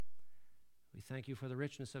We thank you for the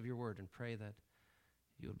richness of your word and pray that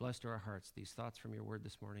you would bless to our hearts these thoughts from your word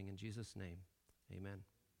this morning. In Jesus' name, amen.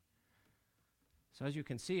 So as you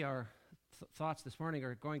can see, our thoughts this morning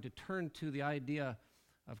are going to turn to the idea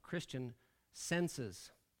of Christian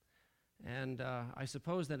senses. And I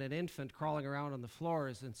suppose that an infant crawling around on the floor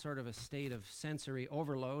is in sort of a state of sensory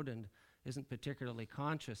overload and isn't particularly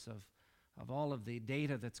conscious of all of the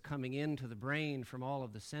data that's coming into the brain from all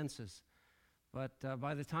of the senses. But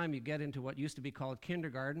by the time you get into what used to be called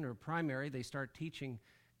kindergarten or primary, they start teaching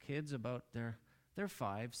kids about their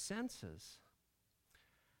 5 senses.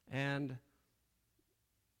 And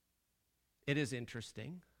it is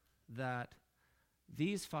interesting that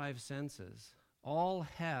these 5 senses all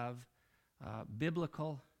have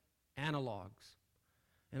biblical analogs.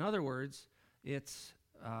 In other words, it's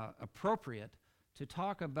appropriate to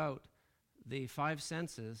talk about the 5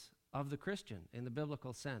 senses of the Christian in the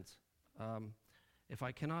biblical sense. If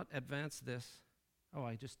I cannot advance this,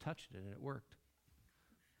 I just touched it and it worked.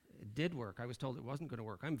 It did work. I was told it wasn't going to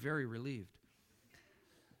work. I'm very relieved.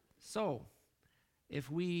 So, if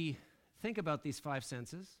we think about these 5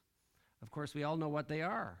 senses, of course, we all know what they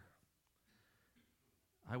are.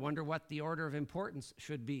 I wonder what the order of importance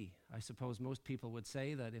should be. I suppose most people would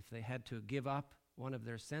say that if they had to give up one of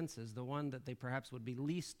their senses, the one that they perhaps would be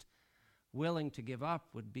least willing to give up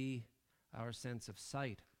would be our sense of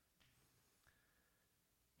sight.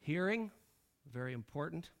 Hearing, very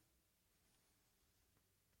important.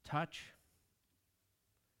 Touch,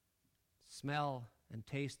 smell, and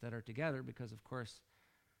taste that are together because, of course,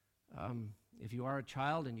 if you are a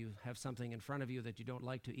child and you have something in front of you that you don't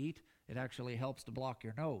like to eat, it actually helps to block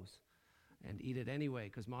your nose and eat it anyway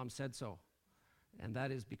because mom said so. And that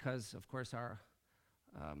is because, of course, our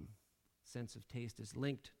sense of taste is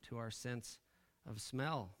linked to our sense of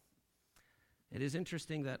smell. It is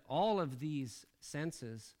interesting that all of these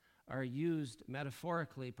senses are used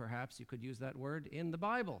metaphorically, perhaps you could use that word, in the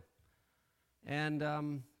Bible. And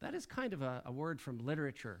that is kind of a word from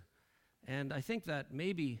literature. And I think that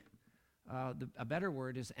maybe a better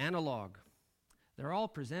word is analog. They're all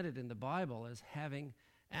presented in the Bible as having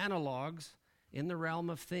analogs in the realm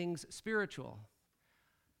of things spiritual.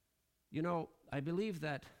 You know, I believe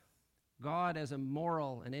that God, as a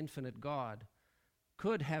moral and infinite God,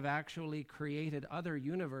 could have actually created other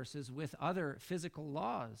universes with other physical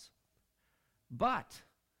laws. But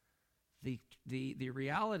the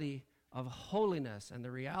reality of holiness and the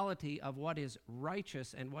reality of what is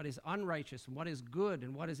righteous and what is unrighteous and what is good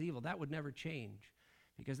and what is evil, that would never change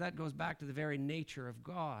because that goes back to the very nature of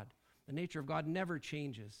God. The nature of God never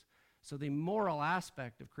changes. So the moral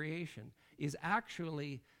aspect of creation is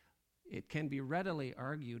actually, it can be readily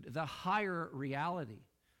argued, the higher reality.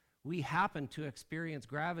 We happen to experience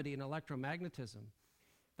gravity and electromagnetism.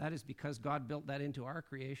 That is because God built that into our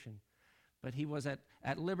creation. But he was at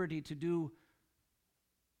liberty to do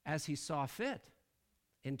as he saw fit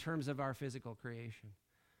in terms of our physical creation.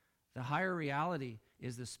 The higher reality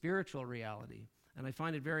is the spiritual reality. And I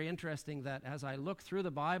find it very interesting that as I look through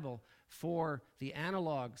the Bible for the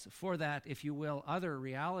analogs for that, if you will, other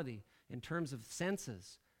reality in terms of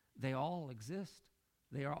senses, they all exist.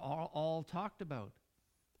 They are all talked about.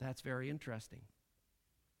 That's very interesting.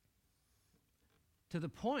 To the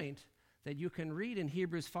point that you can read in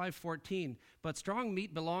Hebrews 5:14, but strong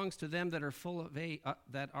meat belongs to them that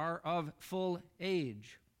are of full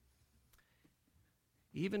age,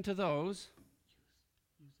 even to those.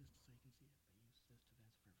 Use this so you can see it, but use this to advance for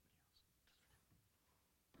everybody else.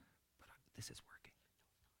 But this is working.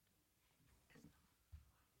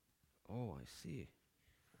 Oh, I see.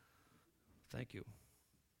 Thank you.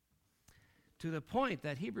 To the point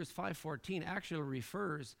that Hebrews 5:14 actually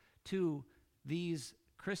refers to these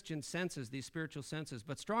Christian senses, these spiritual senses.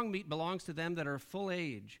 But strong meat belongs to them that are full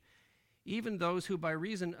age, even those who by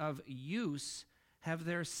reason of use have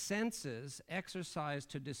their senses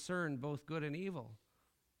exercised to discern both good and evil.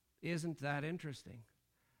 Isn't that interesting?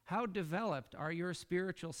 How developed are your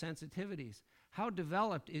spiritual sensitivities? How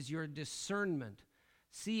developed is your discernment?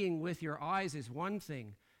 Seeing with your eyes is one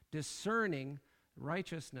thing. Discerning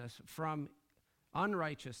righteousness from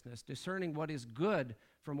unrighteousness, discerning what is good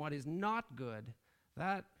from what is not good,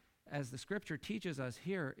 that, as the scripture teaches us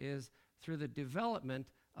here, is through the development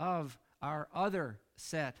of our other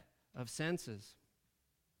set of senses.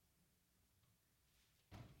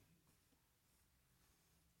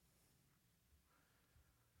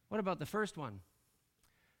 What about the first one?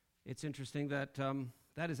 It's interesting that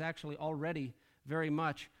that is actually already very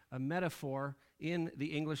much a metaphor in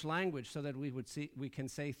the English language, so that we can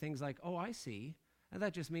say things like, "Oh, I see," and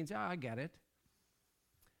that just means, "Yeah, I get it."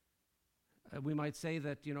 We might say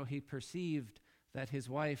that, he perceived that his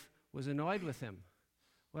wife was annoyed with him.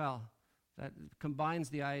 Well, that combines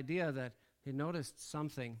the idea that he noticed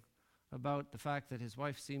something about the fact that his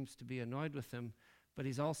wife seems to be annoyed with him, but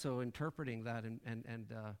he's also interpreting that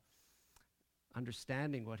and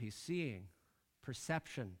understanding what he's seeing.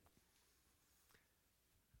 Perception.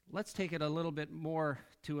 Let's take it a little bit more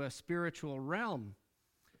to a spiritual realm,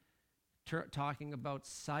 talking about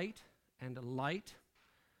sight and light,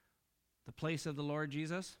 the place of the Lord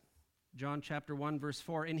Jesus. John chapter 1, verse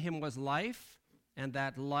 4, in him was life, and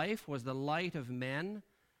that life was the light of men,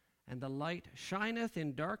 and the light shineth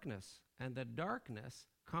in darkness, and the darkness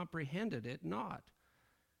comprehended it not.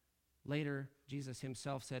 Later, Jesus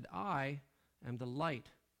himself said, I am the light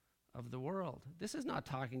of the world. This is not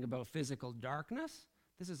talking about physical darkness.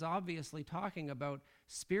 This is obviously talking about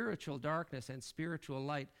spiritual darkness and spiritual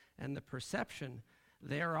light and the perception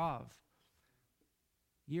thereof.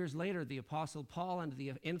 Years later, the Apostle Paul, under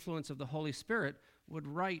the influence of the Holy Spirit, would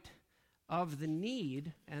write of the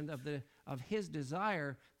need and of his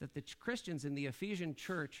desire that the Christians in the Ephesian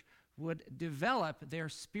church would develop their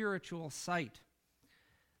spiritual sight,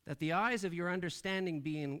 that the eyes of your understanding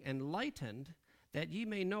being enlightened, that ye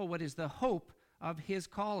may know what is the hope of his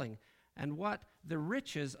calling, and what the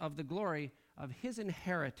riches of the glory of his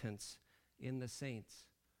inheritance in the saints.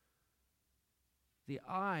 The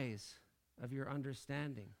eyes of your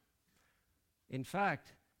understanding. In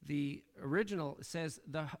fact, the original says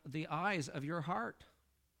the eyes of your heart.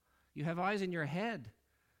 You have eyes in your head.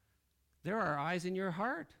 There are eyes in your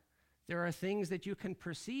heart. There are things that you can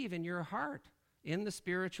perceive in your heart in the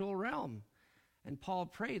spiritual realm. And Paul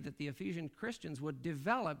prayed that the Ephesian Christians would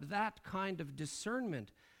develop that kind of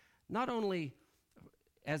discernment, not only,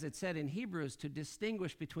 as it said in Hebrews, to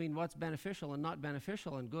distinguish between what's beneficial and not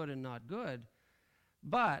beneficial and good and not good,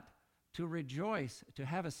 but to rejoice, to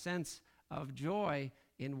have a sense of joy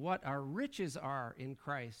in what our riches are in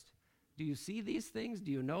Christ. Do you see these things?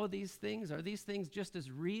 Do you know these things? Are these things just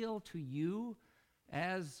as real to you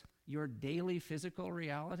as your daily physical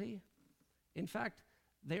reality? In fact,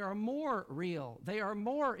 they are more real. They are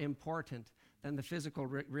more important than the physical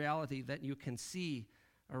reality that you can see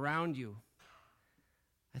around you.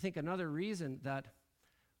 I think another reason that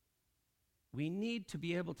we need to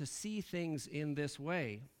be able to see things in this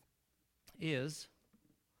way is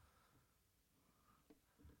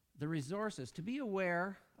the resources, to be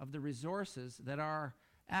aware of the resources that are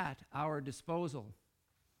at our disposal.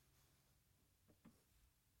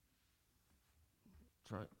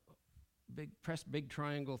 Press big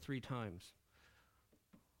triangle 3 times.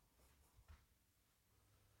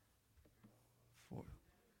 4.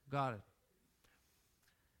 Got it.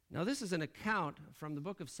 Now this is an account from the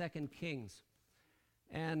book of 2 Kings,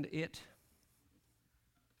 and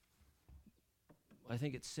I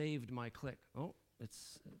think it saved my click. Oh,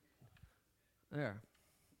 it's there.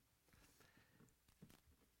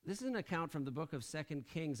 This is an account from the book of 2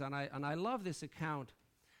 Kings, and I love this account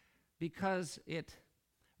because it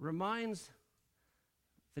reminds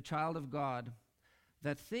the child of God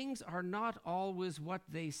that things are not always what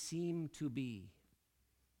they seem to be.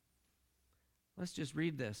 Let's just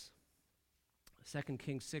read this. 2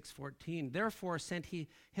 Kings 6:14. Therefore sent he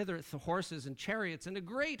hither the horses and chariots and a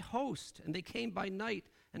great host, and they came by night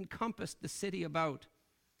and compassed the city about.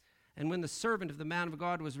 And when the servant of the man of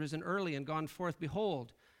God was risen early and gone forth,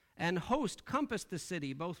 behold, an host compassed the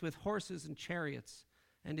city, both with horses and chariots.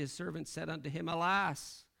 And his servant said unto him,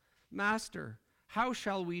 Alas, master, how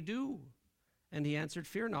shall we do? And he answered,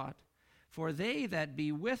 Fear not, for they that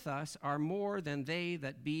be with us are more than they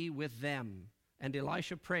that be with them. And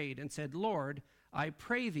Elisha prayed and said, Lord, I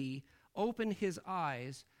pray thee, open his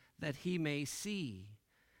eyes that he may see.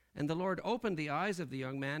 And the Lord opened the eyes of the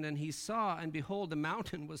young man, and he saw, and behold, the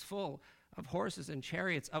mountain was full of horses and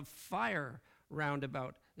chariots of fire round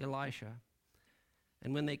about Elisha.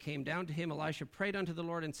 And when they came down to him, Elisha prayed unto the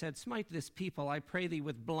Lord and said, Smite this people, I pray thee,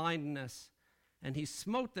 with blindness. And he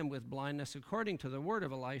smote them with blindness according to the word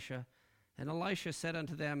of Elisha. And Elisha said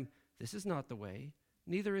unto them, This is not the way,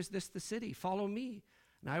 neither is this the city. Follow me,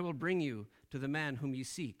 and I will bring you to the man whom ye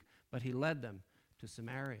seek. But he led them to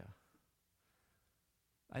Samaria.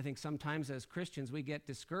 I think sometimes as Christians we get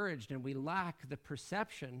discouraged and we lack the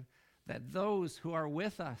perception that those who are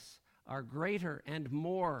with us are greater and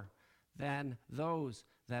more than those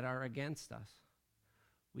that are against us.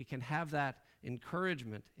 We can have that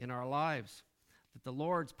encouragement in our lives that the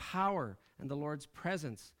Lord's power and the Lord's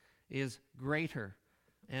presence is greater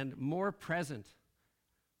and more present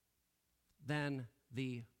than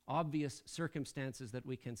the obvious circumstances that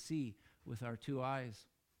we can see with our 2 eyes.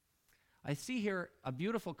 I see here a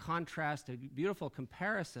beautiful contrast, a beautiful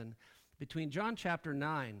comparison between John chapter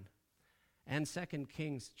 9 and 2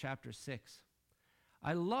 Kings chapter 6.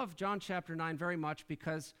 I love John chapter 9 very much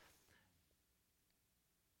because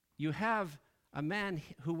you have a man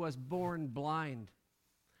who was born blind,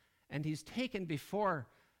 and he's taken before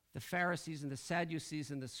the Pharisees and the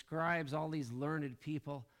Sadducees and the scribes, all these learned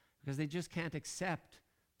people, because they just can't accept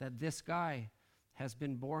that this guy has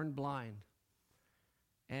been born blind.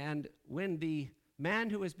 And when the man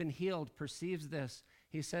who has been healed perceives this,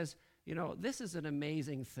 he says, you know, this is an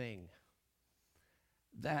amazing thing,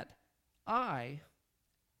 that I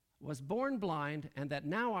was born blind and that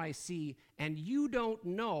now I see, and you don't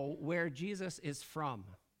know where Jesus is from.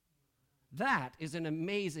 That is an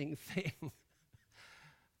amazing thing.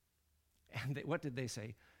 And what did they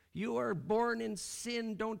say? You are born in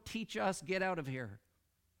sin, don't teach us, get out of here.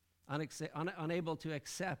 Unable to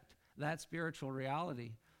accept that spiritual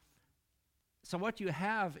reality. So what you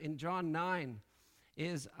have in John 9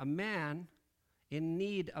 is a man in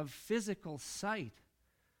need of physical sight,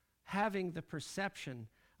 having the perception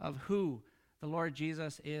of who the Lord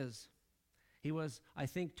Jesus is. He was, I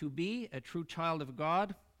think, to be a true child of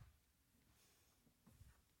God.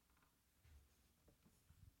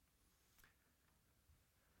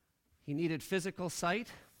 He needed physical sight,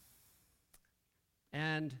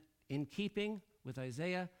 and in keeping with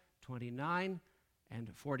Isaiah 29 and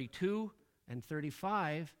 42 and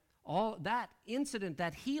 35, all that incident,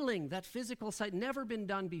 that healing, that physical sight, never been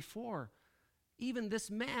done before. Even this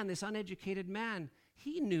man, this uneducated man,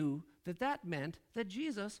 he knew that that meant that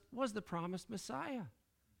Jesus was the promised Messiah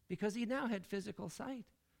because he now had physical sight.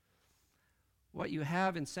 What you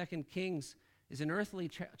have in 2 Kings is an earthly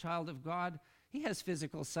child of God. He has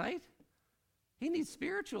physical sight. He needs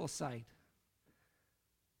spiritual sight.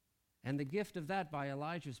 And the gift of that by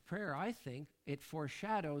Elijah's prayer, I think, it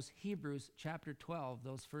foreshadows Hebrews chapter 12,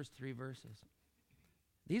 those first 3 verses.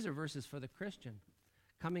 These are verses for the Christian,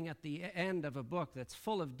 coming at the end of a book that's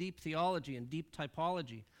full of deep theology and deep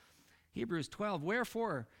typology. Hebrews 12,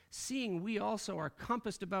 wherefore, seeing we also are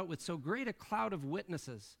compassed about with so great a cloud of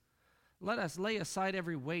witnesses, let us lay aside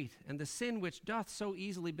every weight and the sin which doth so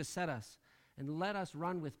easily beset us, and let us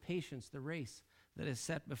run with patience the race that is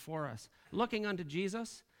set before us, looking unto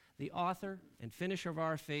Jesus, the author and finisher of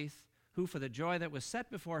our faith, who for the joy that was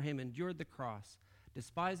set before him endured the cross,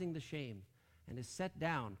 despising the shame, and is set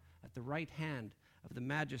down at the right hand of the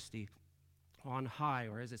majesty on high,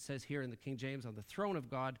 or as it says here in the King James, on the throne of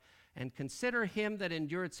God, and consider him that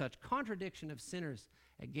endured such contradiction of sinners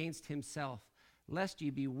against himself, lest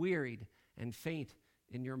ye be wearied and faint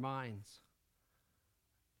in your minds.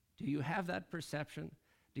 Do you have that perception?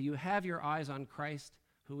 Do you have your eyes on Christ,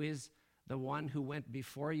 who is the one who went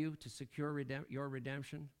before you to secure your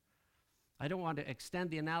redemption? I don't want to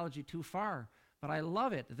extend the analogy too far, but I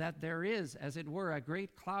love it that there is, as it were, a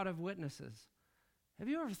great cloud of witnesses. Have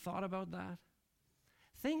you ever thought about that?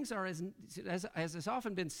 Things are, as has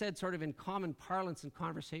often been said sort of in common parlance and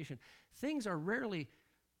conversation, things are rarely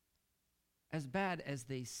as bad as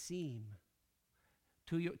they seem.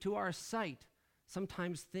 To our sight,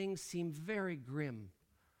 sometimes things seem very grim,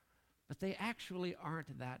 but they actually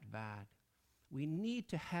aren't that bad. We need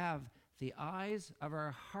to have the eyes of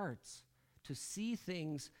our hearts to see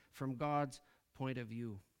things from God's point of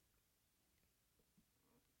view.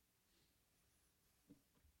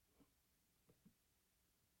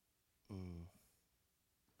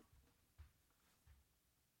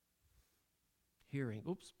 Hearing.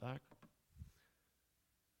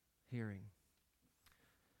 Hearing.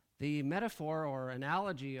 The metaphor or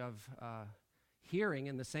analogy of hearing,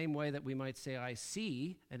 in the same way that we might say, I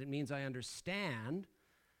see, and it means I understand,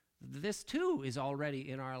 this too is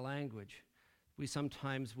already in our language. We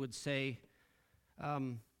sometimes would say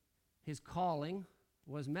his calling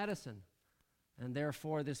was medicine, and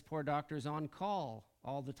therefore this poor doctor's on call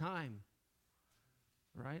all the time,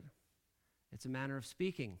 right? It's a manner of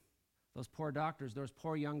speaking. Those poor doctors, those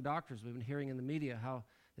poor young doctors, we've been hearing in the media how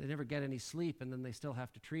they never get any sleep and then they still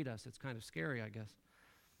have to treat us. It's kind of scary, I guess.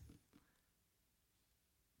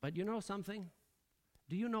 But you know something?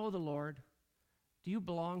 Do you know the Lord? Do you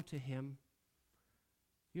belong to him?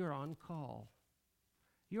 You're on call.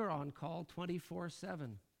 You're on call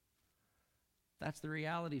 24/7. That's the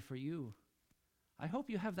reality for you. I hope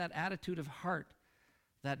you have that attitude of heart,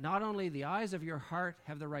 that not only the eyes of your heart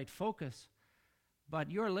have the right focus, but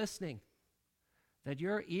you're listening, that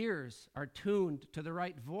your ears are tuned to the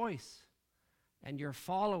right voice, and you're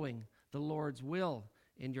following the Lord's will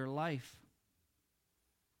in your life.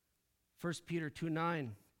 1 Peter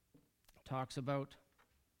 2:9 talks about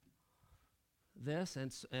this,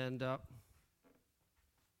 and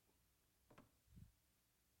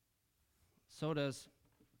so does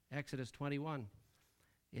Exodus 21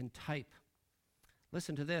 in type.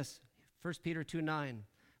 Listen to this, 1 Peter 2:9.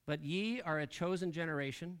 But ye are a chosen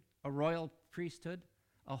generation, a royal priesthood,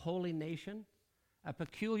 a holy nation, a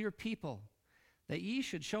peculiar people, that ye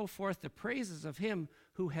should show forth the praises of him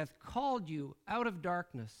who hath called you out of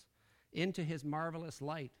darkness into his marvelous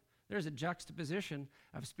light. There's a juxtaposition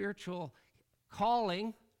of spiritual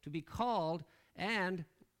calling, to be called, and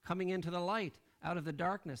coming into the light, out of the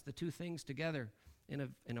darkness, the two things together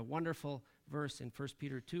in a wonderful verse in 1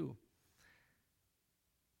 Peter 2.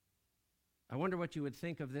 I wonder what you would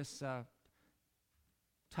think of this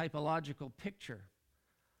typological picture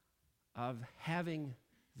of having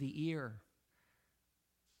the ear.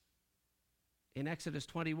 In Exodus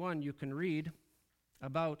 21, you can read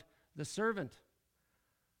about the servant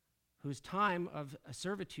whose time of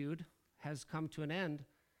servitude has come to an end,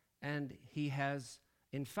 and he has,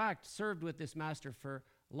 in fact, served with this master for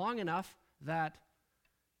long enough that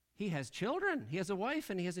he has children. He has a wife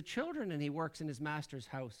and he has children, and he works in his master's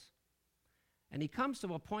house. And he comes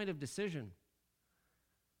to a point of decision.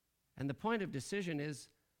 And the point of decision is,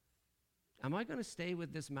 am I going to stay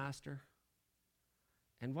with this master?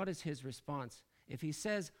 And what is his response? If he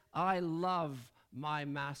says, I love my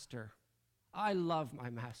master, I love my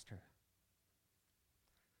master.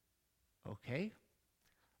 Okay,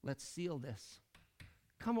 let's seal this.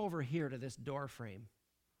 Come over here to this door frame.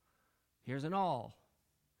 Here's an awl.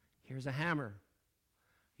 Here's a hammer.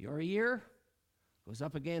 Your ear goes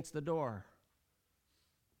up against the door.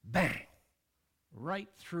 Bang! Right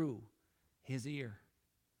through his ear.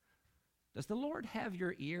 Does the Lord have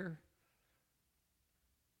your ear?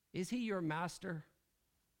 Is he your master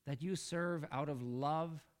that you serve out of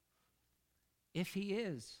love? If he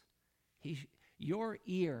is, your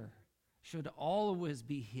ear should always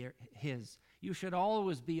be his. You should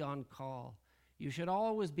always be on call. You should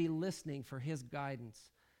always be listening for his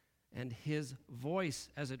guidance and his voice,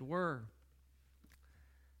 as it were.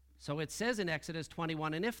 So it says in Exodus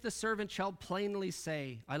 21, and if the servant shall plainly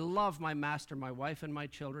say, I love my master, my wife, and my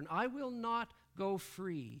children, I will not go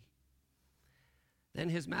free. Then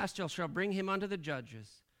his master shall bring him unto the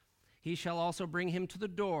judges. He shall also bring him to the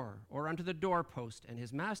door, or unto the doorpost, and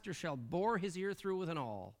his master shall bore his ear through with an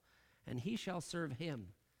awl, and he shall serve him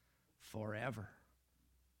forever.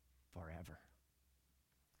 Forever.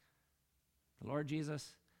 The Lord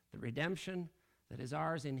Jesus, the redemption that is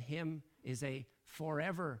ours in him is a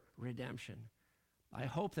forever redemption. I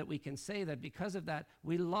hope that we can say that because of that,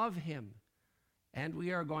 we love him, and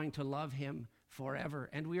we are going to love him forever,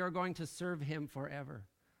 and we are going to serve him forever.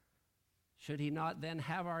 Should he not then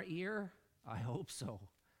have our ear? I hope so.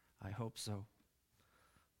 I hope so.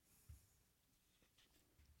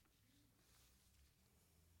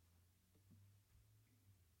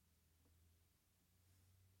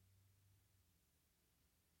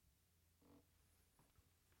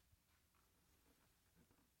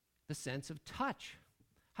 The sense of touch.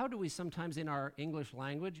 How do we sometimes in our English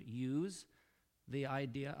language use the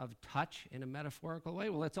idea of touch in a metaphorical way?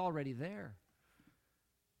 Well, it's already there.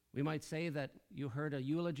 We might say that you heard a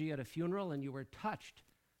eulogy at a funeral and you were touched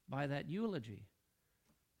by that eulogy.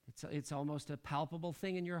 It's almost a palpable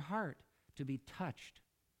thing in your heart to be touched.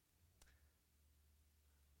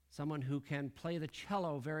 Someone who can play the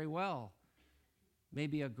cello very well,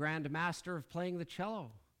 maybe a grand master of playing the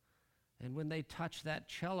cello. And when they touch that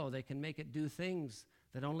cello, they can make it do things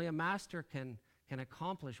that only a master can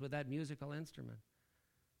accomplish with that musical instrument.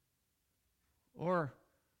 Or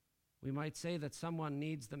we might say that someone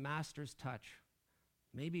needs the master's touch.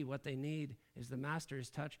 Maybe what they need is the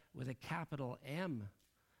master's touch with a capital M.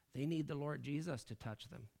 They need the Lord Jesus to touch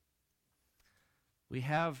them. We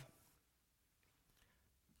have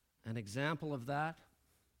an example of that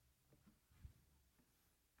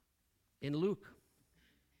in Luke.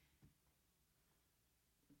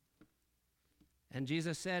 And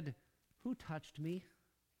Jesus said, who touched me?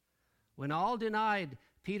 When all denied,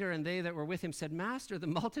 Peter and they that were with him said, Master, the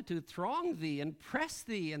multitude throng thee and press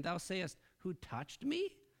thee, and thou sayest, who touched me?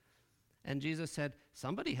 And Jesus said,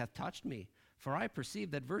 somebody hath touched me, for I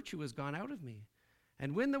perceive that virtue is gone out of me.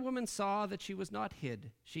 And when the woman saw that she was not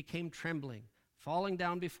hid, she came trembling, falling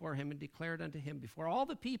down before him, and declared unto him before all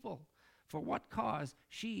the people for what cause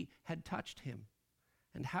she had touched him,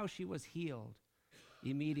 and how she was healed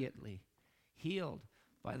immediately. Healed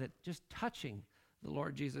by just touching the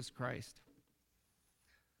Lord Jesus Christ.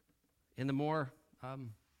 In the more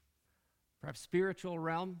perhaps spiritual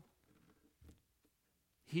realm,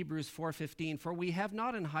 Hebrews 4:15, for we have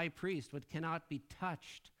not an high priest which cannot be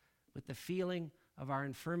touched with the feeling of our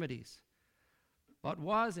infirmities, but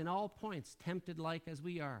was in all points tempted like as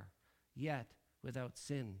we are, yet without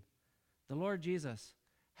sin. The Lord Jesus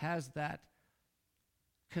has that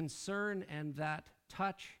concern and that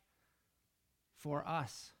touch for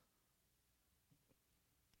us.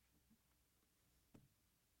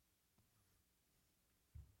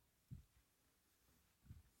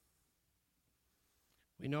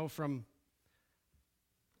 We know from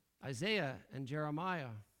Isaiah and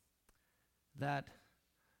Jeremiah that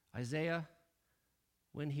Isaiah,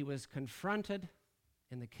 when he was confronted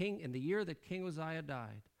in the year that King Uzziah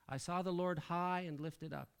died, I saw the Lord high and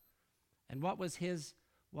lifted up. And what was his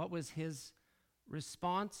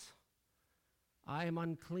response? I am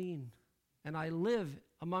unclean, and I live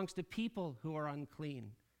amongst a people who are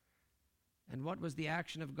unclean. And what was the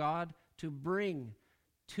action of God? To bring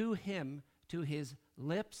to him, to his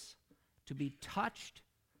lips, to be touched,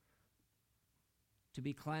 to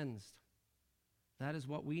be cleansed. That is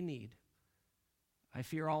what we need. I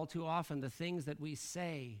fear all too often the things that we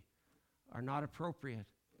say are not appropriate.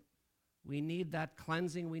 We need that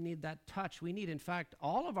cleansing. We need that touch. We need, in fact,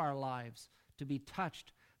 all of our lives to be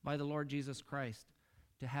touched by the Lord Jesus Christ,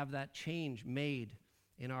 to have that change made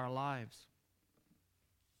in our lives.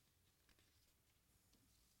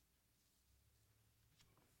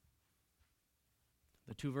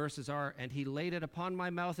 The two verses are, and he laid it upon my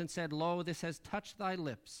mouth and said, Lo, this has touched thy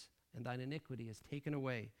lips, and thine iniquity is taken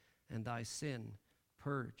away, and thy sin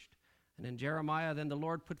purged. And in Jeremiah, then the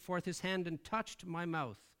Lord put forth his hand and touched my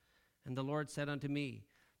mouth. And the Lord said unto me,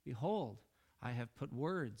 Behold, I have put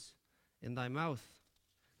words in thy mouth.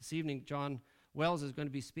 This evening, John Wells is going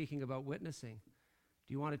to be speaking about witnessing.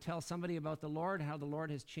 Do you want to tell somebody about the Lord, how the Lord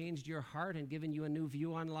has changed your heart and given you a new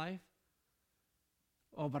view on life?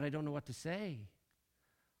 Oh, but I don't know what to say.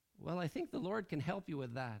 Well, I think the Lord can help you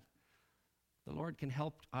with that. The Lord can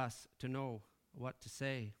help us to know what to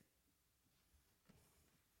say.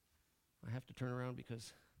 I have to turn around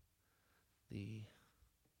because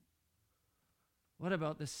what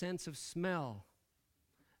about the sense of smell?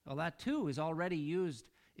 Well, that too is already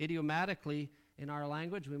used idiomatically in our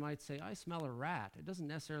language. We might say, I smell a rat. It doesn't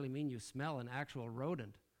necessarily mean you smell an actual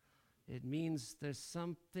rodent. It means there's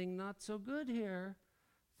something not so good here.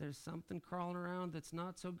 There's something crawling around that's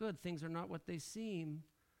not so good. Things are not what they seem.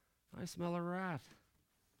 I smell a rat.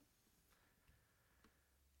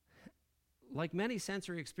 Like many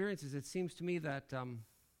sensory experiences, it seems to me that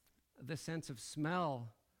the sense of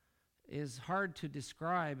smell is hard to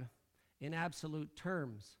describe in absolute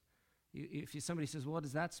terms. Somebody says, well, what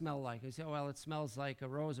does that smell like? I say, oh, well, it smells like a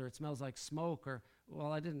rose, or it smells like smoke, or,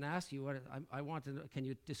 well, I didn't ask you what I want to know. Can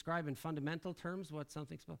you describe in fundamental terms what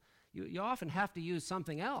something smells? You often have to use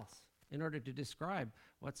something else in order to describe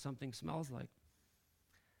what something smells like.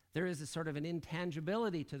 There is a sort of an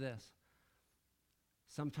intangibility to this.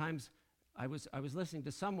 Sometimes I was listening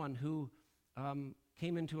to someone who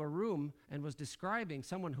came into a room and was describing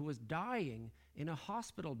someone who was dying in a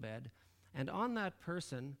hospital bed, and on that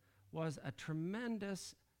person was a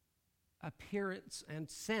tremendous appearance and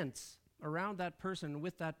sense around that person,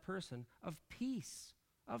 with that person, of peace,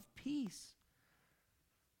 of peace.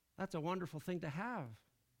 That's a wonderful thing to have.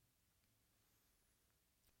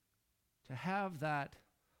 To have that,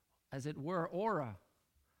 as it were, aura,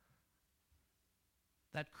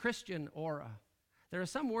 that Christian aura. There are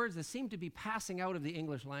some words that seem to be passing out of the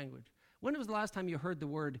English language. When was the last time you heard the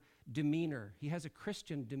word demeanor? He has a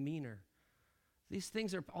Christian demeanor. These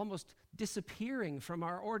things are almost disappearing from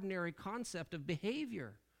our ordinary concept of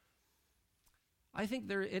behavior. I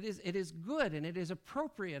think it is good and it is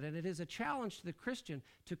appropriate and it is a challenge to the Christian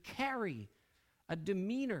to carry a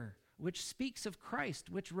demeanor which speaks of Christ,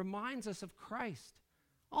 which reminds us of Christ,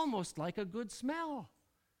 almost like a good smell.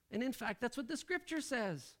 And in fact, that's what the Scripture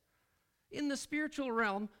says. In the spiritual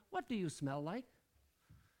realm, what do you smell like?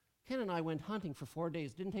 Ken and I went hunting for 4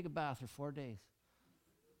 days, didn't take a bath for 4 days.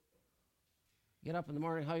 Get up in the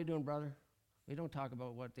morning, how you doing, brother? We don't talk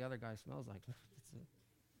about what the other guy smells like.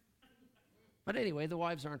 But anyway, the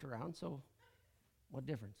wives aren't around, so what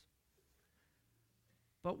difference?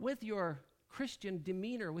 But with your Christian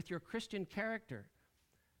demeanor, with your Christian character,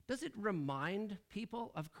 does it remind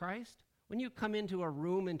people of Christ? When you come into a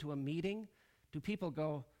room, into a meeting, do people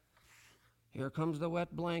go, here comes the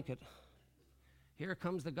wet blanket. Here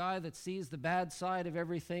comes the guy that sees the bad side of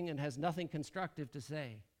everything and has nothing constructive to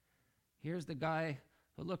say. Here's the guy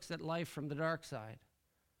who looks at life from the dark side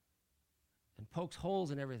and pokes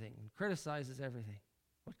holes in everything and criticizes everything.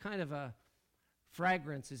 What kind of a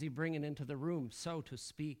fragrance is he bringing into the room, so to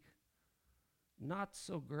speak? Not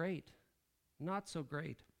so great. Not so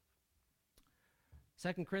great.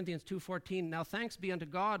 2 Corinthians 2:14, Now thanks be unto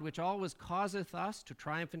God, which always causeth us to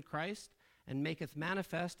triumph in Christ, and maketh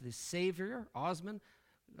manifest the Savior, Osman,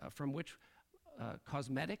 from which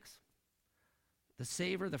cosmetics, the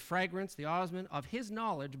savor, the fragrance, the osment of his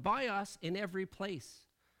knowledge by us in every place.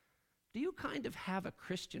 Do you kind of have a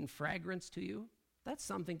Christian fragrance to you? That's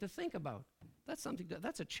something to think about.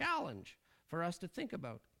 That's a challenge for us to think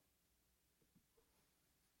about.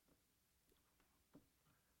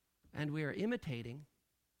 And we are imitating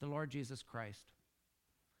the Lord Jesus Christ.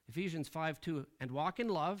 Ephesians 5:2, and walk in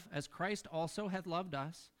love, as Christ also hath loved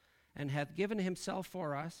us, and hath given himself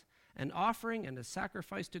for us, an offering and a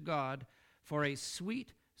sacrifice to God for a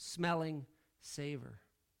sweet-smelling savor.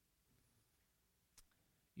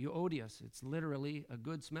 Euodias, it's literally a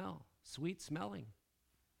good smell, sweet-smelling.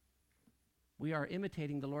 We are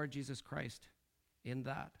imitating the Lord Jesus Christ in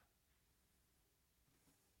that.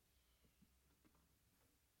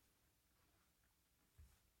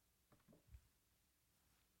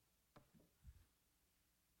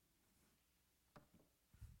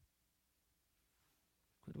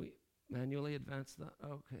 Could we manually advance that?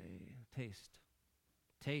 Okay, taste.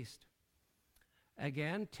 Taste.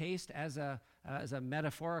 Again, taste as a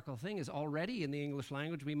metaphorical thing is already in the English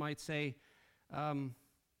language. We might say,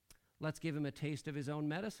 let's give him a taste of his own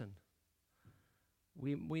medicine.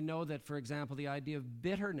 We know that, for example, the idea of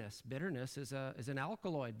bitterness. Bitterness is an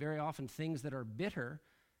alkaloid. Very often things that are bitter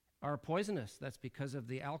are poisonous. That's because of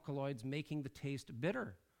the alkaloids making the taste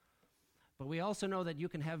bitter. But we also know that you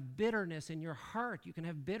can have bitterness in your heart. You can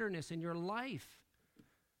have bitterness in your life.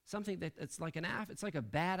 Something that it's like a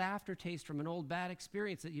bad aftertaste from an old bad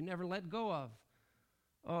experience that you never let go of.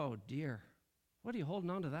 Oh dear, what are you holding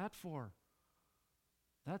on to that for?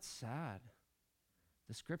 That's sad.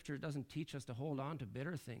 The scripture doesn't teach us to hold on to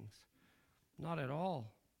bitter things. Not at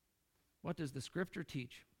all. What does the scripture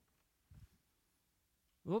teach?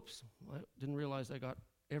 Oops, I didn't realize I got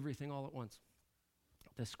everything all at once.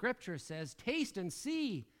 The scripture says, taste and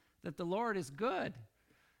see that the Lord is good.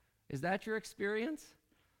 Is that your experience?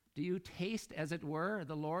 Do you taste, as it were,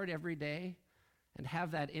 the Lord every day and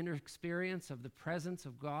have that inner experience of the presence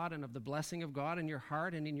of God and of the blessing of God in your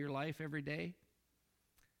heart and in your life every day?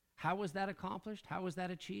 How was that accomplished? How was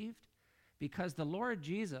that achieved? Because the Lord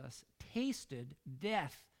Jesus tasted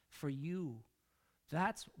death for you.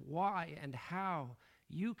 That's why and how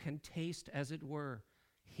you can taste, as it were,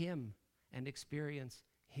 him and experience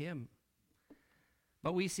him.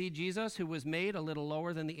 But we see Jesus, who was made a little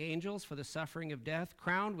lower than the angels for the suffering of death,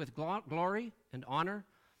 crowned with glory and honor,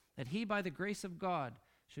 that he, by the grace of God,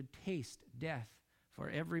 should taste death for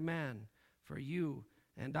every man, for you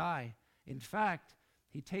and I. In fact,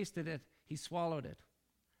 he tasted it, he swallowed it.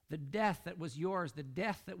 The death that was yours, the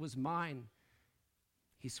death that was mine,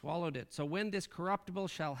 he swallowed it. So when this corruptible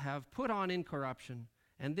shall have put on incorruption,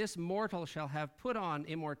 and this mortal shall have put on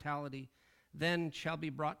immortality, then shall be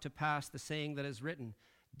brought to pass the saying that is written,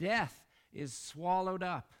 death is swallowed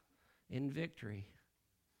up in victory.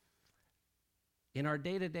 In our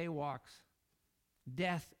day-to-day walks,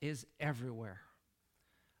 death is everywhere.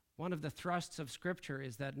 One of the thrusts of Scripture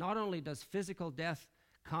is that not only does physical death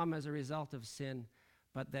come as a result of sin,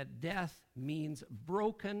 but that death means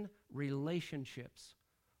broken relationships.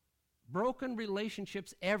 Broken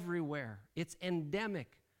relationships everywhere. It's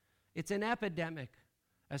endemic. It's an epidemic.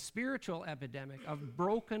 A spiritual epidemic of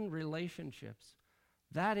broken relationships.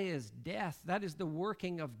 That is death. That is the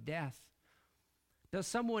working of death. Does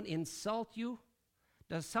someone insult you?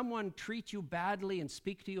 Does someone treat you badly and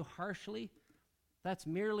speak to you harshly? That's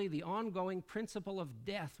merely the ongoing principle of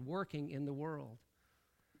death working in the world.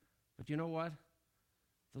 But you know what?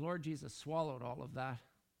 The Lord Jesus swallowed all of that.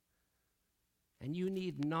 And you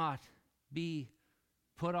need not be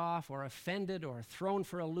put off or offended or thrown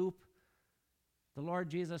for a loop. The Lord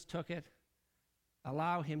Jesus took it.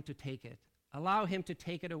 Allow him to take it. Allow him to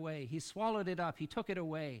take it away. He swallowed it up. He took it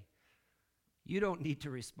away. You don't need to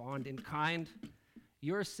respond in kind.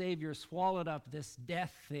 Your Savior swallowed up this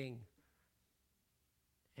death thing.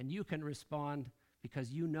 And you can respond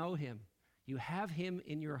because you know him. You have him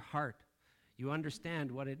in your heart. You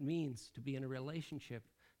understand what it means to be in a relationship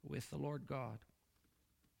with the Lord God.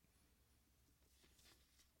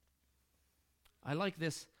 I like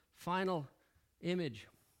this final image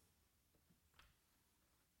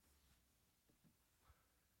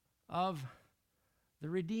of the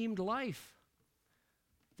redeemed life.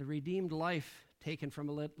 The redeemed life taken from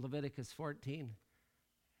Leviticus 14.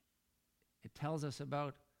 It tells us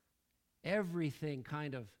about everything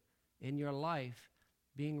kind of in your life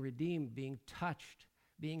being redeemed, being touched,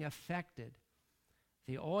 being affected.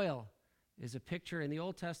 The oil is a picture in the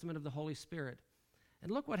Old Testament of the Holy Spirit.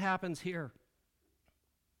 And look what happens here.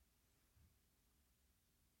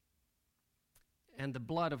 And the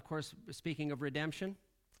blood, of course, speaking of redemption,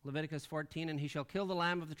 Leviticus 14, and he shall kill the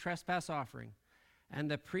lamb of the trespass offering, And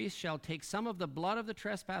the priest shall take some of the blood of the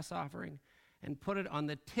trespass offering and put it on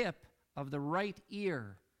the tip of the right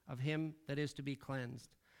ear of him that is to be cleansed,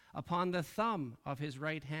 upon the thumb of his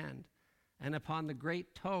right hand, and upon the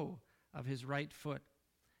great toe of his right foot.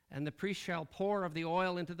 And the priest shall pour of the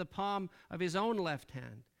oil into the palm of his own left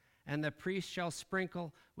hand, and the priest shall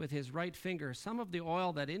sprinkle with his right finger some of the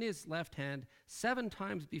oil that in his left hand 7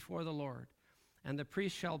 times before the Lord. And the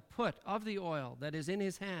priest shall put of the oil that is in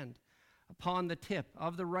his hand upon the tip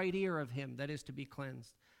of the right ear of him that is to be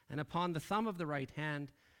cleansed, and upon the thumb of the right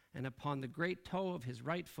hand, and upon the great toe of his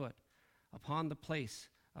right foot, upon the place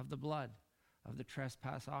of the blood of the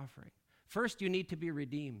trespass offering. First, you need to be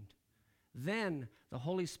redeemed. Then the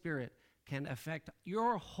Holy Spirit can affect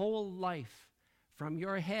your whole life, from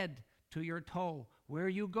your head to your toe, where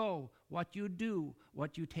you go, what you do,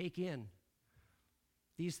 what you take in.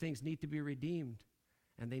 These things need to be redeemed,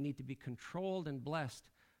 and they need to be controlled and blessed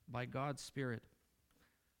by God's Spirit.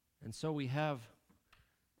 And so we have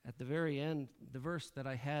at the very end the verse that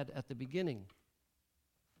I had at the beginning.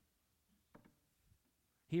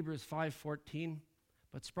 Hebrews 5:14,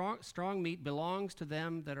 but strong meat belongs to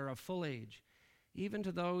them that are of full age, even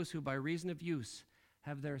to those who by reason of use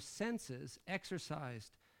have their senses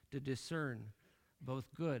exercised to discern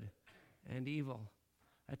both good and evil.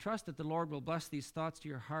 I trust that the Lord will bless these thoughts to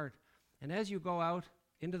your heart. And as you go out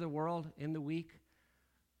into the world in the week,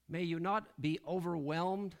 may you not be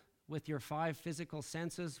overwhelmed with your 5 physical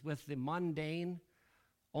senses, with the mundane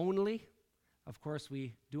only. Of course,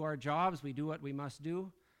 we do our jobs, we do what we must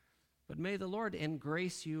do. But may the Lord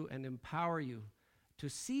engrace you and empower you to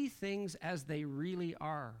see things as they really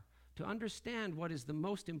are, to understand what is the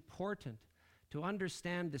most important, to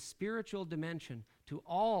understand the spiritual dimension to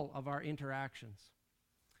all of our interactions.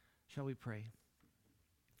 Shall we pray?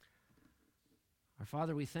 Our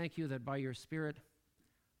Father, we thank you that by your Spirit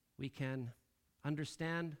we can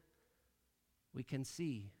understand, we can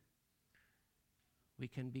see, we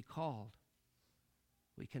can be called,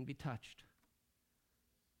 we can be touched.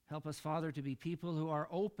 Help us, Father, to be people who are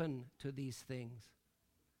open to these things,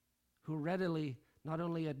 who readily not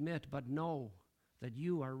only admit but know that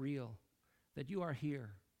you are real, that you are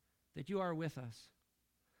here, that you are with us.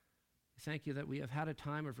 Thank you that we have had a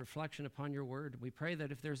time of reflection upon your word. We pray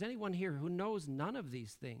that if there's anyone here who knows none of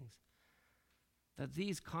these things, that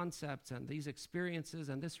these concepts and these experiences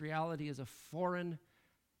and this reality is a foreign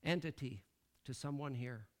entity to someone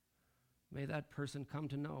here. May that person come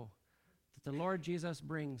to know that the Lord Jesus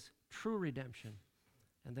brings true redemption,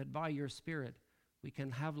 and that by your Spirit we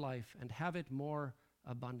can have life and have it more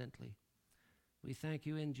abundantly. We thank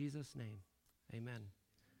you in Jesus' name. Amen.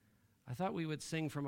 I thought we would sing from